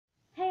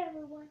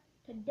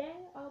Today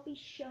I'll be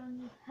showing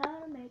you how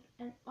to make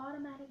an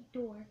automatic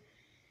door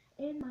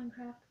in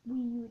Minecraft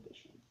Wii U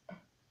Edition.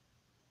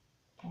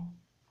 Okay,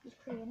 just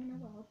creating a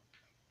world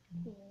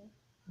here.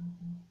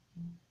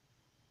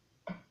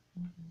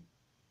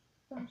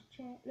 First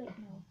check, wait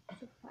no,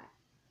 supply.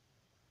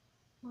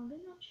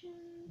 Login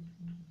options,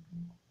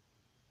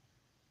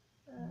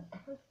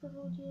 host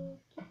privileges,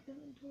 keep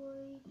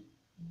inventory,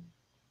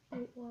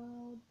 create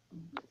world,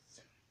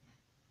 yes.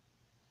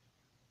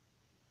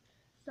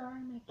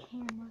 Sorry my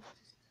camera's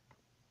just...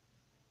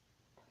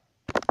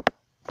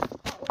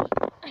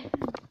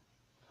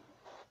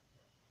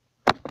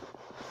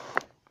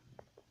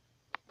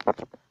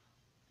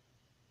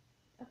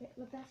 Okay,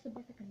 well that's the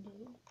best I can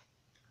do.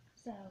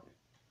 So,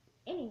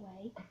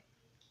 anyway,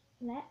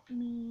 what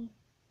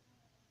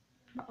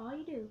all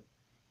you do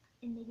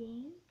in the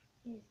game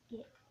is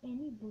get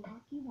any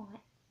block you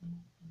want,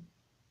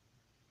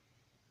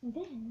 and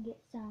then get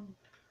some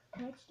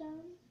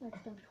redstone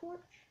torch,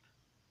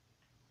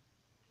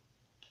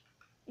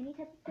 any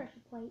type of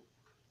pressure plate,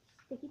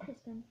 sticky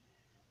piston,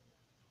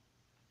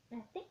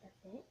 and I think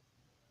that's it.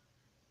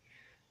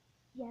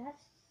 Yeah,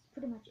 that's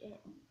pretty much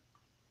it.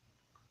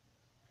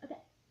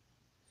 Okay,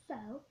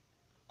 so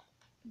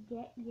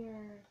get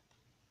your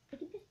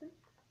sticky piston,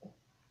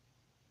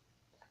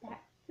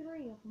 stack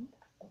 3 of them,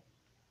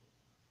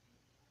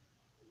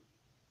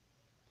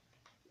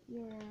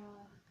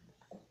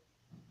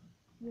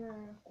 your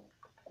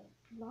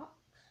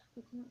blocks,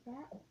 something like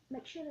that.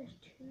 Make sure there's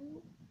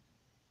 2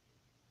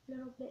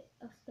 little bit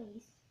of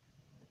space.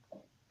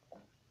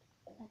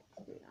 That's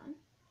screwed on.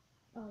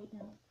 Oh wait,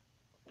 no.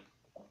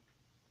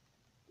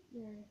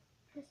 Your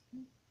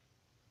piston.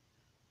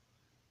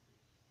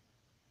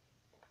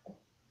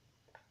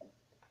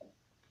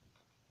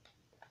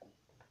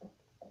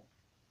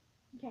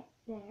 Okay,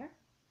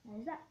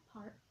 there's that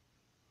part.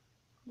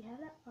 You have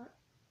that part.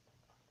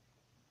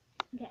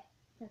 Okay,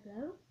 so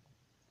go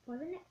for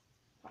the next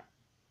part.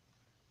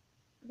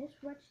 This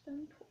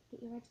redstone torch,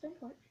 get your redstone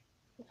torch,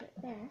 it's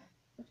right there,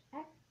 which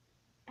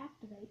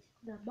activates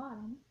the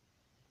bottom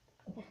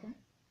piston.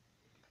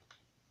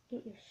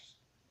 Get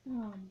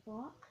your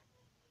block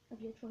of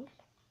your choice,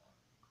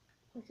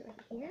 place it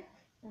right here,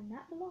 and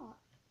that block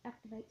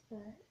activates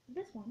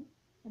this one,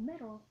 the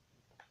middle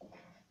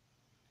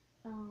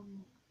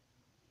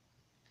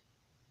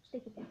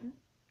sticky piston.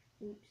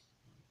 Oops.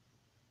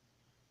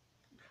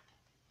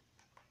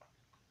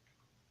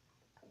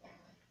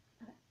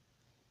 Okay.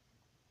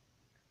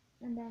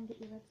 And then get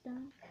your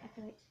redstone,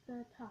 activates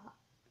the top.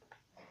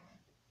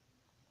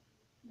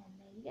 And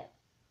there you go.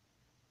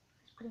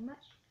 That's pretty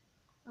much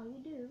all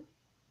you do.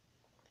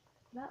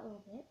 That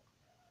little bit.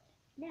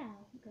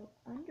 Now go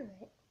under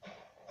it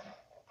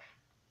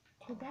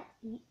to that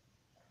heat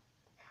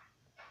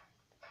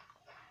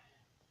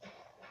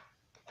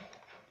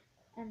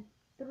and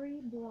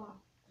 3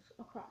 blocks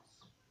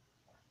across.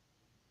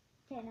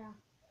 Okay, now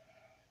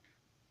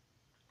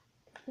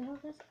fill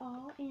this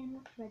all in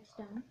with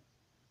redstone.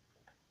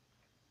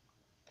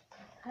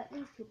 Cut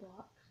these 2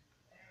 blocks,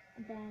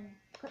 and then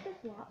put this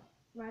block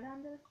right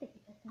onto the sticky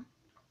piston.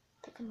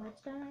 Put some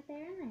redstone right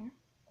there and there.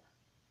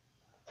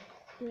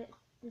 Do it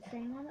the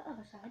same on the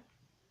other side.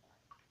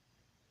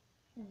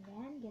 And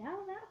then get out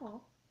of that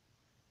hole.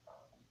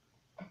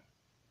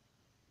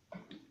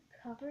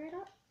 Cover it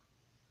up.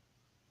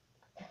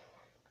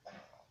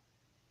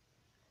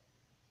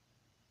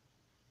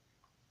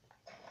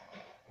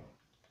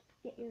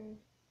 Get your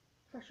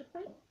pressure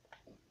plate.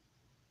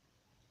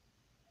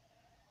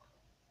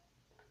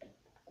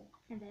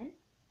 And then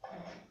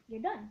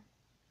you're done.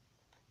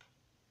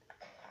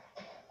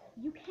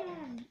 You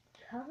can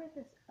cover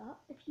this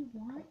up if you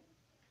want.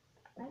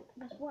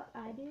 That's what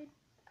I did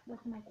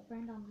with my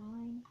friend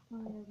online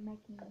when we were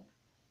making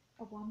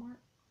a Walmart.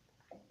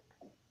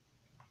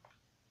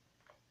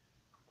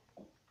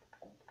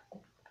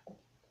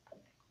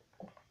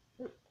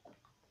 Oops,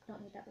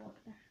 don't need that block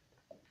there.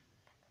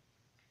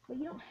 But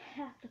you don't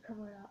have to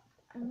cover it up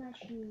unless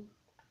you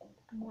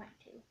want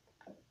to.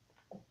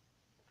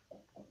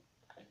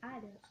 I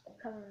just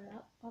cover it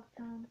up all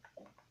the time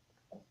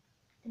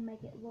to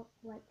make it look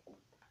like,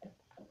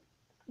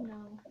 you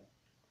know,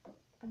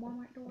 a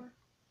Walmart door.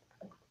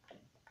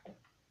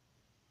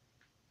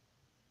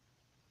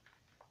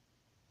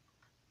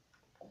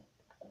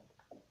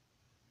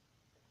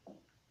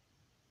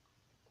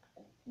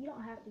 You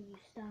don't have to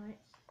use stone,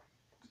 it's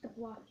just a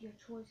block of your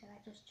choice, and I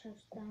just chose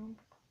stone.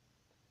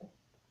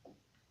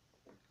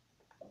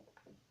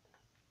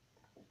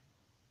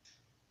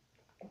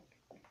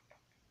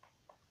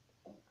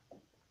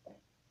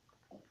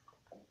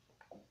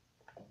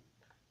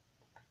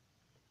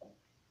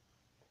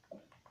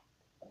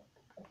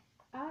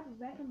 I'd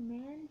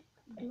recommend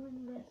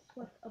doing this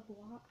with a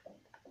block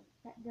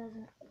that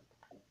doesn't,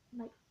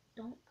 like,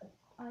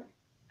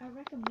 I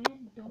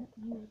recommend don't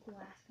use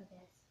glass for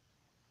this.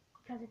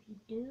 Because if you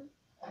do,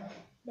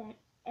 then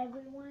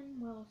everyone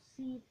will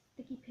see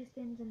the sticky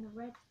pistons and the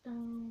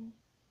redstone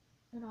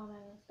and all that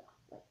other stuff.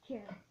 Like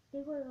here, they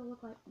will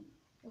look like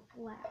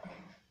glass.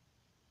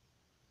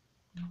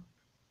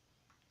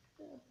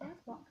 The glass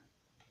block.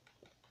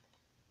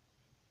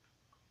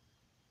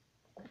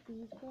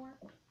 these for.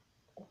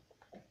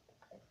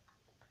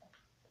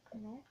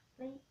 And there,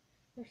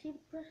 they see the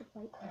pressure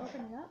plate,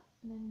 open it up,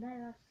 and then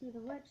they'll see the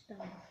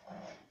redstone.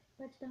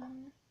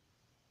 Redstone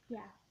there?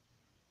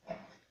 Yeah.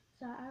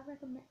 So I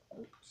recommend,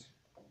 oops.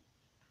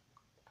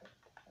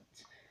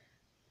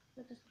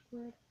 That just looks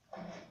weird.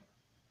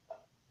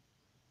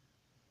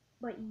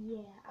 But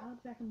yeah, I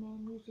would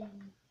recommend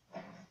using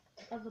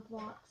other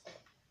blocks.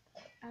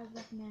 I would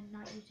recommend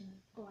not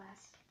using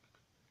glass.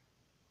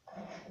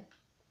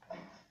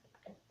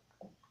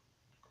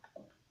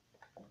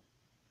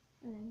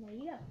 And then there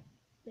you go.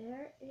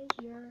 There is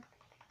your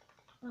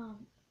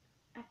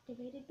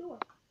activated door.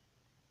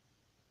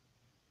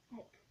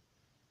 Like,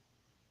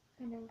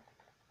 kind of,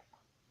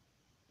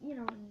 you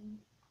know,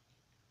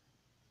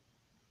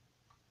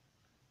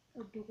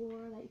 a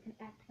door that you can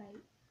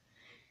activate.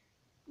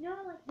 You know,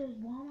 like those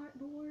Walmart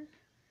doors?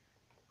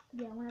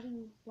 Yeah, whenever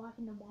you walk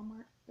into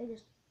Walmart, they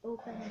just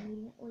open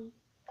immediately.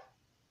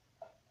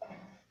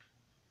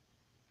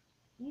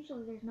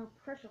 Usually there's no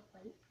pressure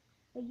plate.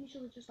 They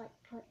usually just like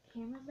put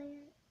cameras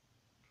there,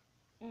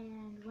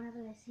 and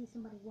whenever they see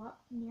somebody walk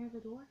near the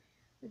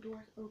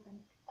door's open.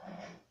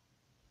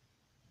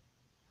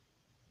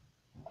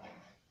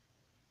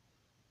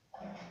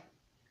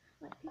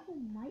 Like, people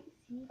might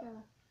see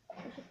the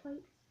pressure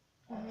plates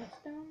and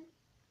redstone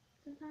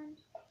sometimes.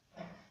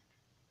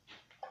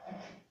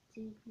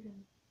 See, you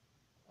can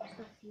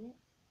still see it.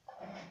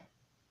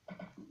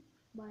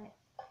 But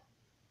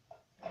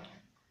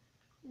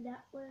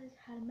that was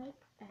how to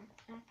make an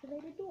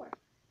activated door.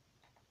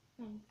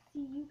 And see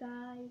you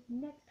guys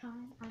next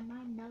time on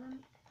my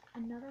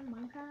another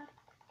Minecraft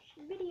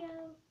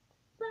video.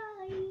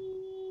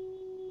 Bye!